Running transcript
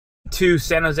to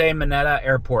San Jose Mineta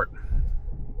Airport.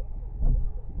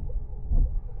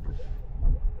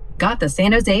 Got the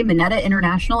San Jose Mineta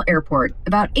International Airport,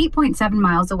 about 8.7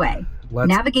 miles away.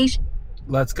 Navigation.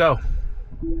 Let's go.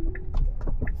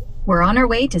 We're on our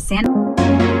way to San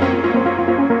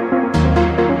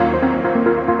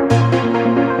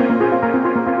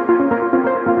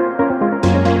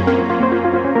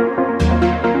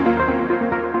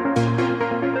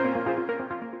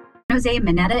Jose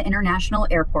Mineta International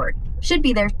Airport. Should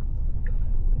be there.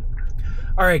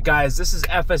 All right, guys, this is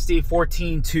FSD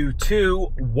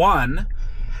 14221,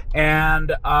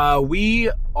 and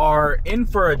we are in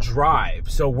for a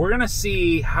drive. So we're gonna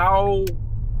see how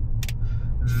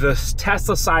the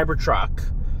Tesla Cybertruck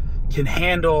can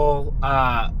handle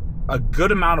a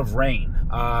good amount of rain.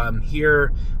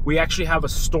 Here we actually have a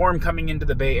storm coming into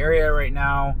the Bay Area right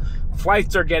now.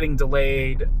 Flights are getting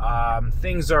delayed.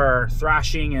 Things are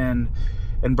thrashing and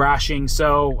brashing.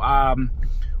 So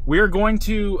we're going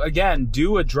to, again,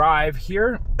 do a drive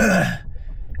here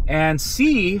and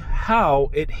see how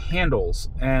it handles.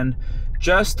 And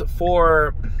just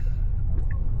for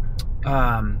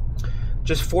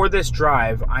this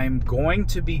drive, I'm going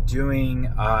to be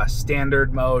doing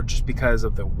standard mode just because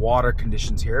of the water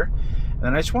conditions here. And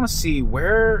then I just want to see,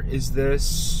 where is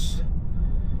this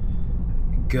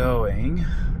going?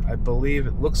 I believe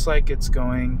it looks like it's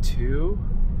going to,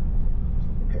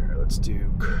 here, let's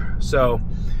do, so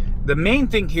the main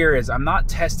thing here is I'm not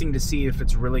testing to see if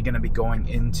it's really going to be going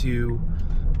into,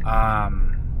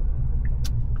 let's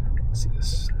see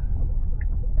this.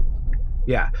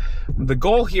 Yeah, the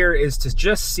goal here is to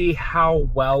just see how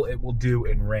well it will do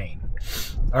in rain.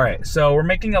 All right, so we're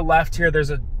making a left here. There's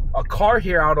a car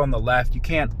here out on the left. You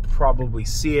can't probably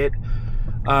see it,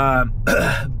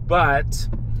 but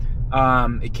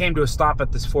it came to a stop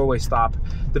at this four-way stop.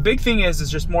 The big thing is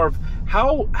just more of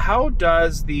how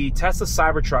does the Tesla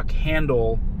Cybertruck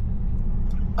handle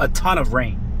a ton of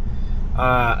rain?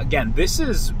 Again, this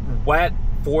is wet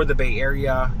for the Bay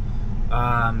Area.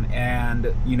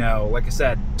 And you know, like I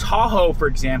said, Tahoe, for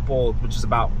example, which is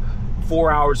about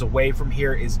 4 hours away from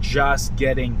here, is just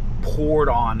getting poured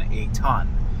on a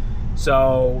ton.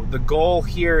 So the goal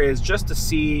here is just to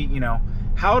see, you know,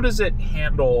 how does it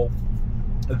handle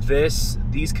these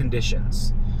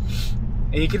conditions.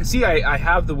 And you can see I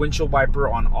have the windshield wiper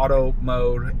on auto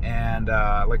mode, and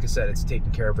like I said, it's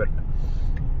taking care of it.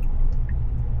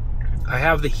 I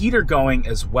have the heater going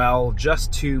as well,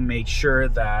 just to make sure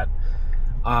that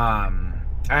I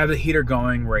have the heater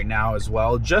going right now as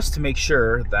well, just to make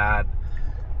sure that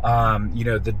you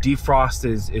know, the defrost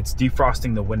it's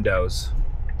defrosting the windows.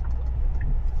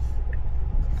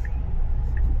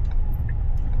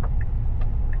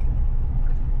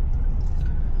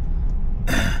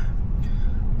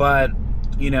 But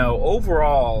you know,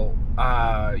 overall,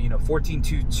 you know,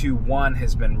 14221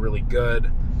 has been really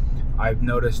good. I've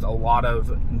noticed a lot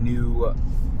of new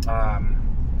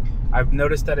I've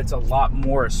noticed that it's a lot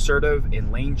more assertive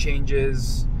in lane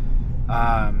changes,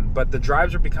 but the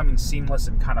drives are becoming seamless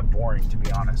and kind of boring, to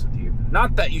be honest with you.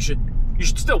 Not that you should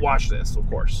still watch this, of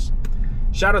course.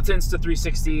 Shout out to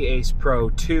Insta360 Ace Pro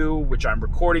 2, which I'm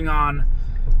recording on.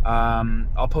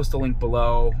 I'll post a link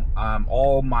below.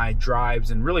 All my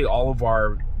drives and really all of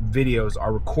our videos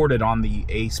are recorded on the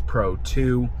Ace Pro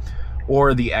 2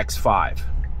 or the X5.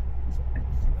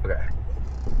 Okay.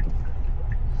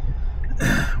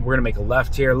 We're gonna make a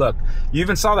left here. Look, you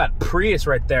even saw that Prius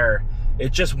right there.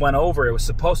 It just went over. It was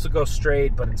supposed to go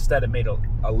straight, but instead it made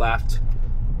a left.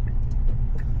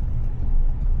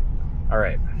 All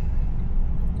right.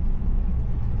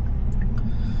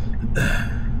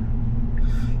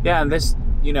 Yeah, and this,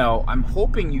 you know, I'm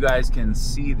hoping you guys can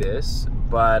see this,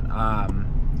 but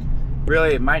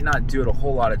really it might not do it a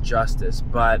whole lot of justice,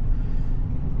 but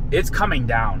it's coming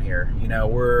down here. You know,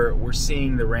 we're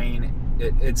seeing the rain.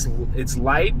 It's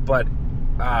light, but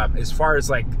as far as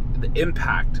like the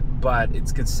impact, but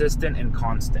it's consistent and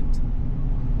constant,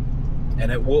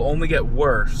 and it will only get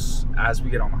worse as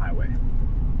we get on the highway.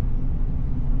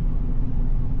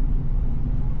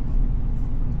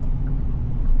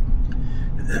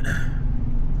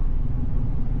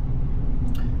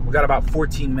 We've got about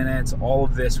 14 minutes. All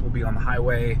of this will be on the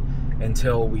highway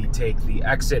until we take the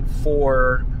exit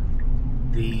for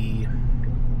the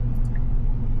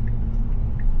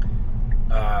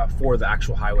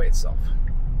actual highway itself.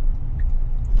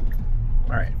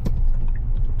 All right.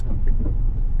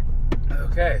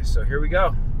 Okay, so here we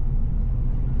go.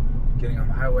 Getting on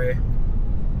the highway.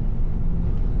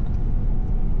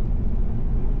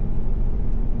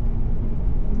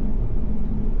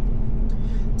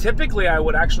 Typically, I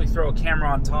would actually throw a camera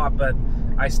on top, but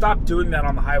I stopped doing that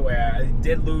on the highway. I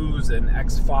did lose an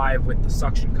X5 with the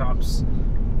suction cups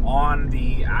on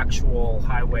the actual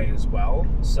highway as well.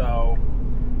 So,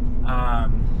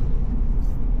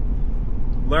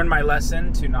 learned my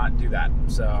lesson to not do that.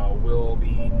 So we'll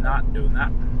be not doing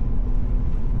that.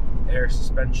 Air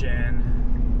suspension.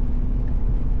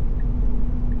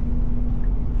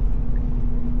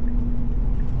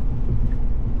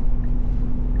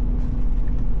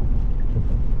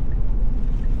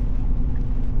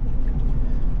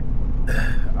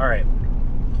 All right.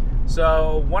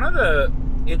 So one of the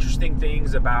interesting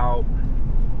things about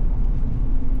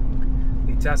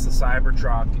the Tesla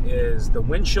Cybertruck is the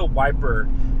windshield wiper.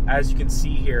 As you can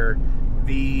see here,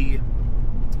 the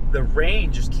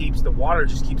rain just keeps, the water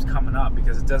just keeps coming up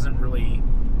because it doesn't really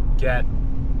get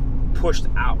pushed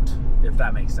out, if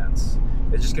that makes sense.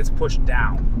 It just gets pushed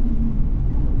down.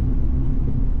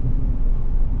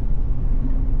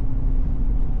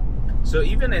 So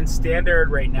even in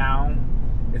standard right now,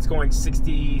 it's going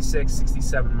 66,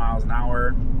 67 miles an hour.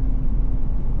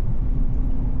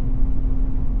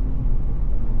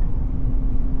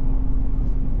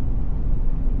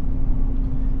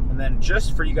 And then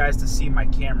just for you guys to see my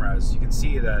cameras, you can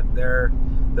see that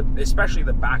especially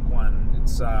the back one,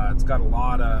 it's got a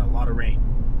lot of rain.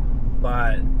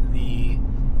 But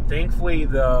thankfully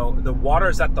the water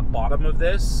is at the bottom of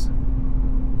this.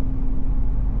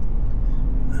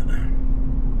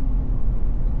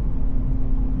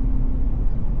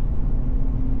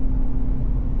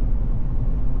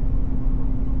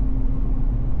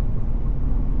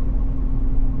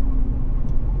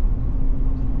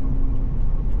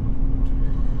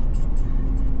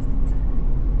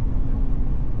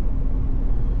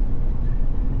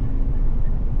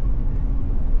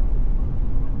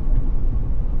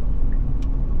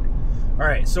 All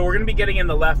right, so we're gonna be getting in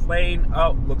the left lane.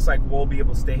 Oh, looks like we'll be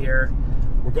able to stay here.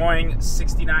 We're going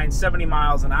 69, 70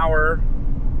 miles an hour.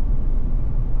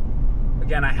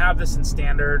 Again, I have this in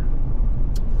standard.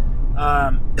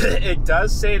 It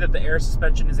does say that the air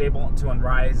suspension is able to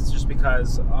unrise. It's just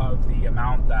because of the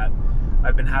amount that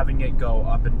I've been having it go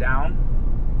up and down.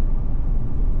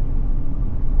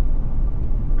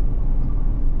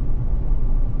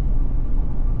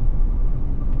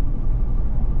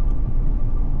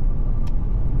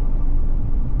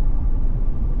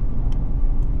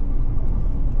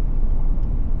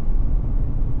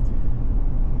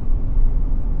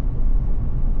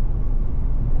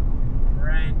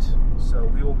 So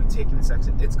we will be taking this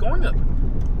exit. It's going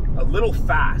a little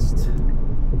fast.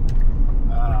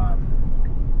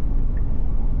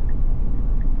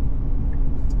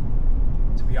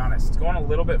 To be honest, it's going a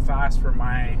little bit fast for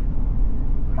my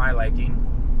liking.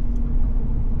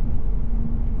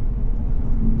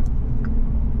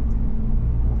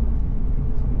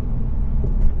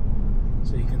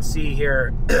 So you can see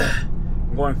here,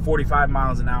 I'm going 45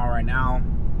 miles an hour right now.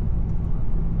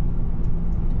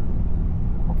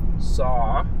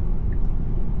 Saw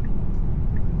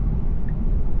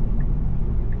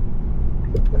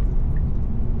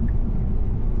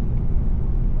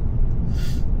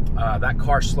that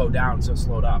car slowed down, so it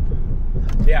slowed up.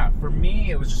 Yeah, for me,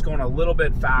 it was just going a little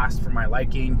bit fast for my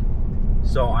liking,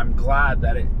 so I'm glad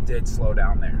that it did slow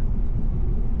down there.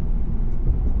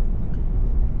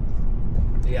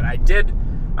 Yeah,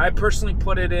 I personally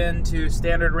put it into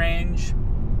standard range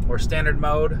or standard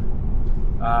mode.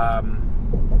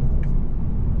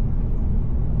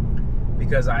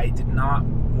 Because I did not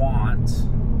want,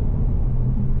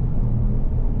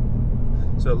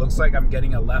 so it looks like I'm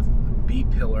getting a left B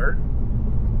pillar,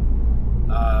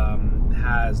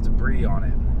 has debris on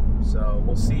it, so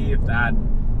we'll see if that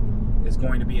is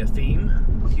going to be a theme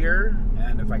here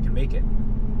and if I can make it.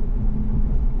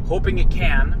 Hoping it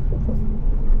can.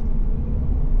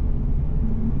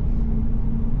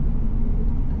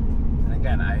 And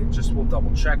again, I just will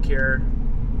double check here.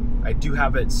 I do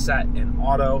have it set in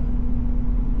auto.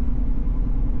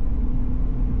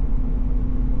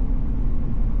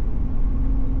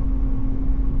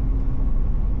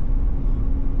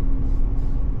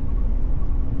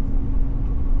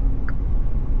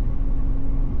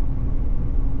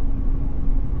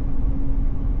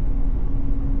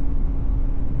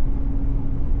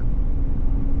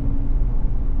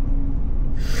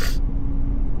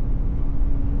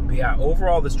 Yeah,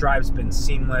 overall this drive's been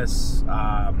seamless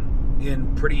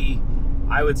in pretty,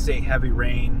 I would say, heavy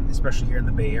rain, especially here in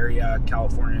the Bay Area,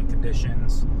 California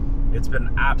conditions. It's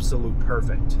been absolute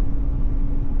perfect.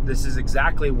 This is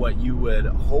exactly what you would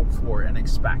hope for and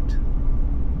expect.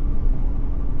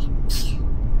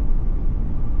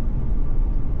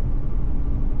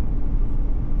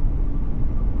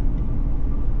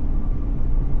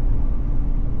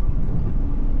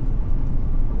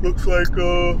 Looks like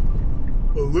a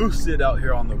Lucid out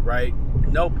here on the right.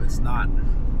 Nope, it's not.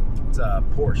 It's a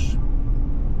Porsche.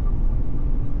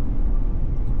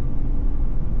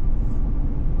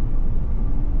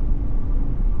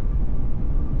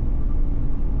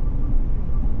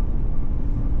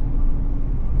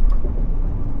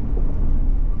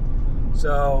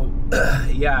 So,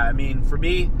 yeah, I mean, for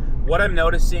me, what I'm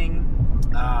noticing,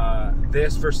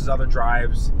 this versus other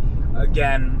drives,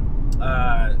 again,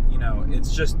 you know,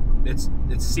 it's just, it's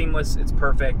seamless, it's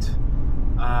perfect.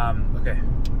 Okay.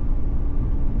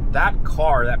 That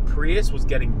car, that Prius, was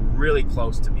getting really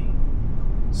close to me.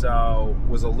 So,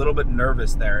 was a little bit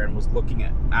nervous there and was looking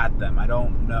at them. I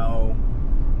don't know,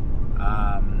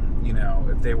 you know,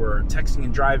 if they were texting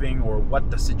and driving or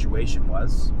what the situation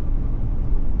was.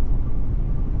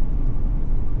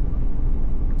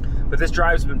 But this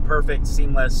drive's been perfect,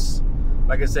 seamless.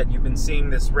 Like I said, you've been seeing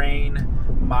this rain.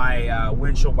 My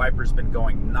windshield wiper's been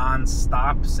going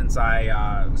non-stop since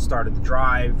I started the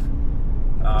drive.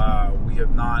 We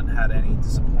have not had any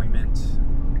disappointment.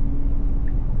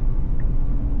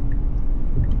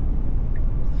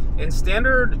 And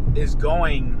standard is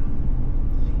going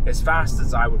as fast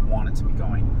as I would want it to be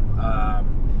going.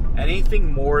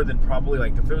 Anything more than probably,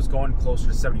 like, if it was going closer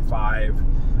to 75,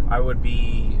 I would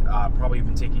be probably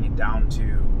even taking it down to,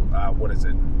 what is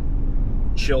it?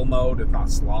 Chill mode, if not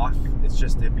sloth. It's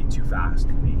just, it'd be too fast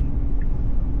for me.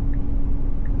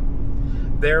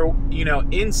 There, you know,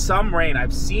 in some rain,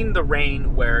 I've seen the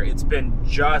rain where it's been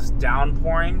just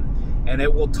downpouring and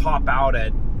it will top out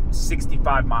at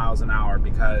 65 miles an hour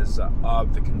because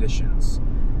of the conditions.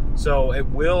 So it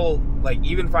will, like,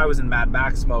 even if I was in Mad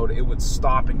Max mode, it would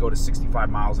stop and go to 65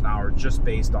 miles an hour just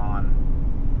based on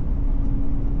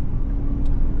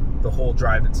the whole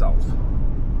drive itself.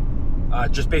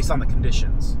 Just based on the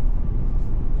conditions.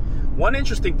 One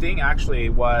interesting thing actually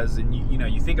was, and you know,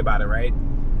 you think about it, right?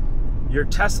 Your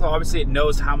Tesla, obviously, it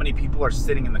knows how many people are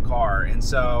sitting in the car, and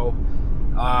so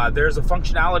there's a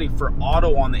functionality for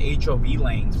auto on the HOV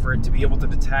lanes for it to be able to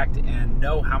detect and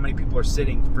know how many people are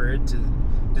sitting, for it to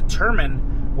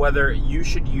determine whether you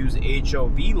should use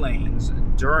HOV lanes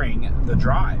during the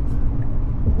drive.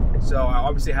 So I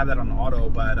obviously have that on auto,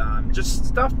 but just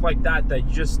stuff like that that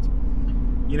you just,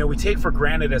 you know, we take for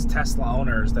granted as Tesla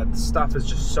owners, that the stuff is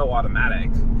just so automatic.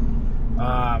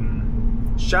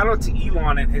 Shout out to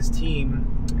Elon and his team.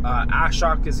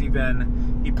 Ashok is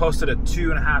even, he posted a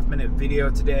 2.5-minute video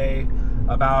today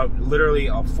about literally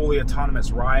a fully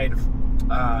autonomous ride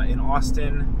in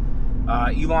Austin.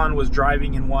 Elon was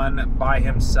driving in one by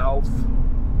himself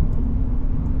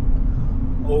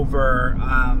over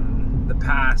the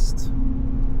past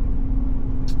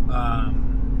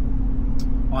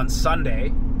on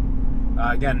Sunday.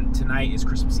 Again, tonight is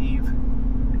Christmas Eve.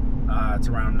 It's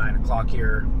around 9 o'clock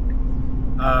here.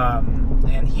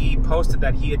 And he posted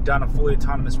that he had done a fully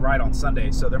autonomous ride on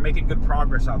Sunday, so they're making good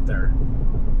progress out there.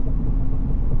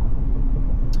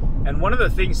 And one of the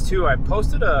things too, I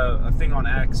posted a thing on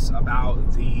X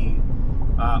about the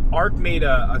ARC made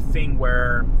a thing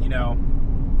where, you know,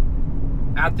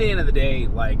 at the end of the day,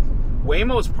 like,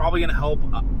 Waymo is probably going to help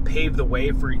pave the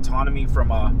way for autonomy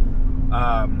from a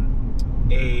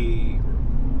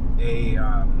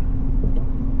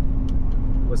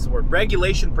what's the word?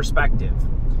 Regulation perspective.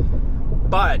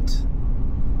 But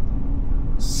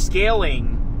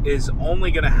scaling is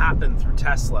only going to happen through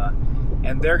Tesla,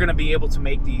 and they're going to be able to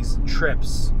make these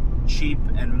trips cheap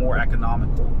and more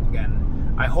economical.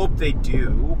 Again, I hope they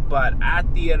do, but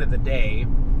at the end of the day,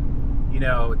 you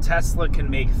know, Tesla can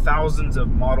make thousands of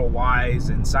Model Ys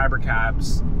and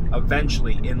Cybercabs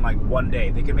eventually in like one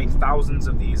day. They can make thousands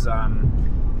of these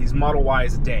Model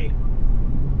Ys a day.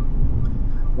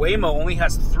 Waymo only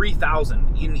has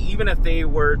 3,000. And even if they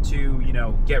were to, you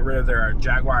know, get rid of their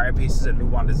Jaguar I-Paces and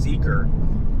move on to Zeekr,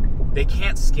 they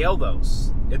can't scale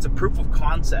those. It's a proof of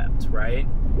concept, right?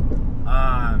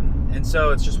 And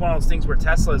so it's just one of those things where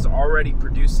Tesla is already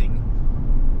producing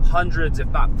hundreds, if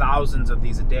not thousands, of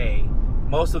these a day.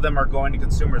 Most of them are going to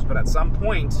consumers, but at some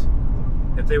point,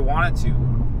 if they wanted to,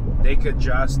 they could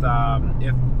just,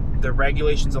 if the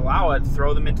regulations allow it,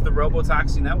 throw them into the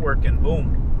Robotaxi network and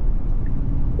boom.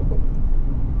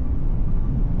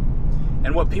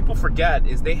 And what people forget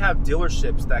is they have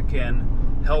dealerships that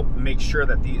can help make sure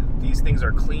that these things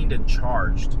are cleaned and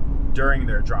charged during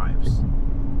their drives.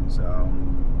 So,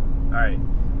 all right.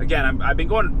 Again, I've been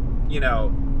going, you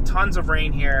know, tons of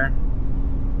rain here.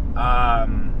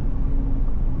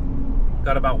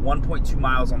 Got about 1.2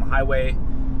 miles on the highway,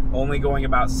 only going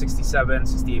about 67,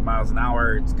 68 miles an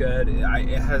hour. It's good.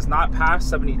 It has not passed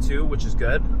 72, which is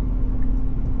good.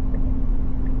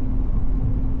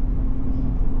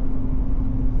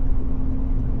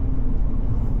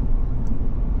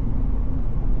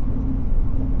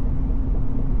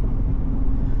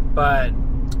 But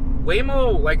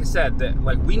Waymo, like I said,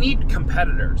 we need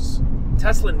competitors.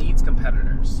 Tesla needs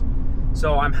competitors.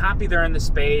 So I'm happy they're in the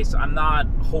space. I'm not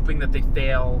hoping that they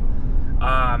fail.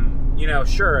 You know,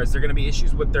 sure, is there going to be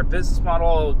issues with their business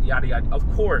model? Yada, yada, of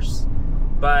course.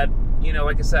 But, you know,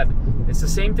 like I said, it's the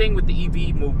same thing with the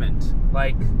EV movement.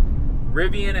 Like,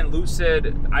 Rivian and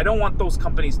Lucid, I don't want those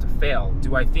companies to fail.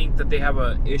 Do I think that they have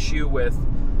an issue with,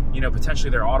 you know, potentially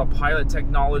their autopilot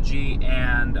technology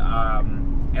and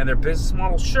their business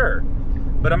model? Sure.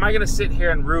 But am I going to sit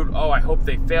here and root, oh, I hope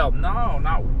they fail? No,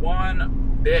 not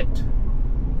one bit.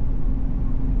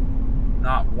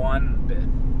 Not one bit.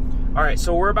 All right,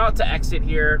 so we're about to exit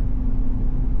here.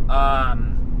 Let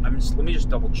me just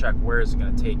double check where is it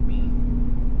going to take me.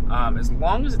 As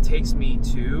long as it takes me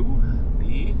to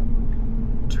the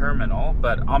terminal,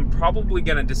 but I'm probably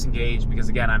going to disengage because,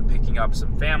 again, I'm picking up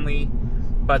some family.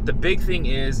 But the big thing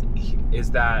is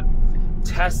that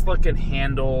Tesla can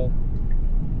handle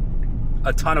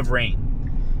a ton of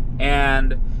rain.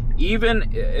 And even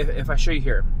if I show you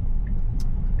here,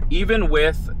 even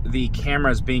with the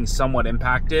cameras being somewhat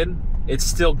impacted, it's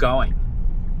still going.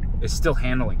 It's still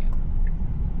handling it.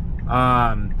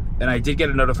 And I did get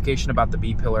a notification about the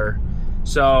B pillar.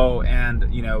 So,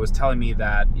 and, you know, it was telling me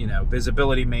that, you know,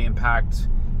 visibility may impact,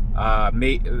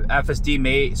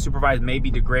 FSD supervised may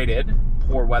be degraded,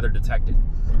 poor weather detected.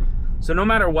 So no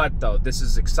matter what, though, this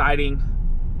is exciting.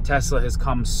 Tesla has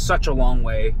come such a long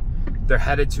way. They're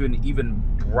headed to an even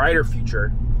brighter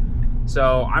future.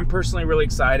 So I'm personally really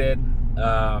excited.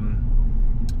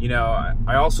 You know,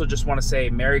 I also just want to say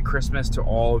Merry Christmas to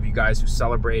all of you guys who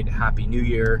celebrate. Happy New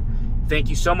Year. Thank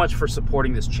you so much for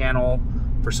supporting this channel,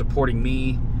 for supporting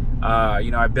me.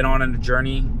 You know, I've been on a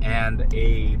journey and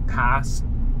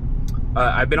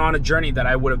I've been on a journey that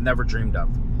I would have never dreamed of.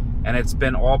 And it's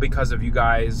been all because of you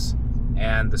guys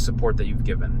and the support that you've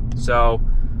given. So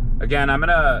again, I'm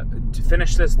gonna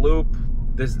finish this loop.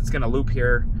 It's gonna loop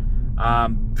here.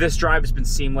 This drive has been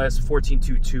seamless.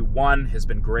 14221 has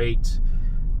been great,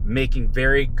 making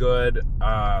very good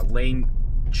lane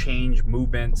change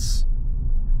movements,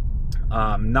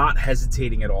 not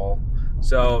hesitating at all.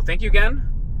 So thank you again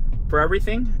for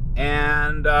everything,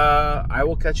 and I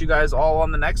will catch you guys all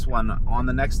on the next one, on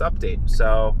the next update.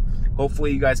 So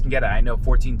hopefully you guys can get it. I know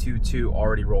 1422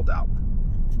 already rolled out.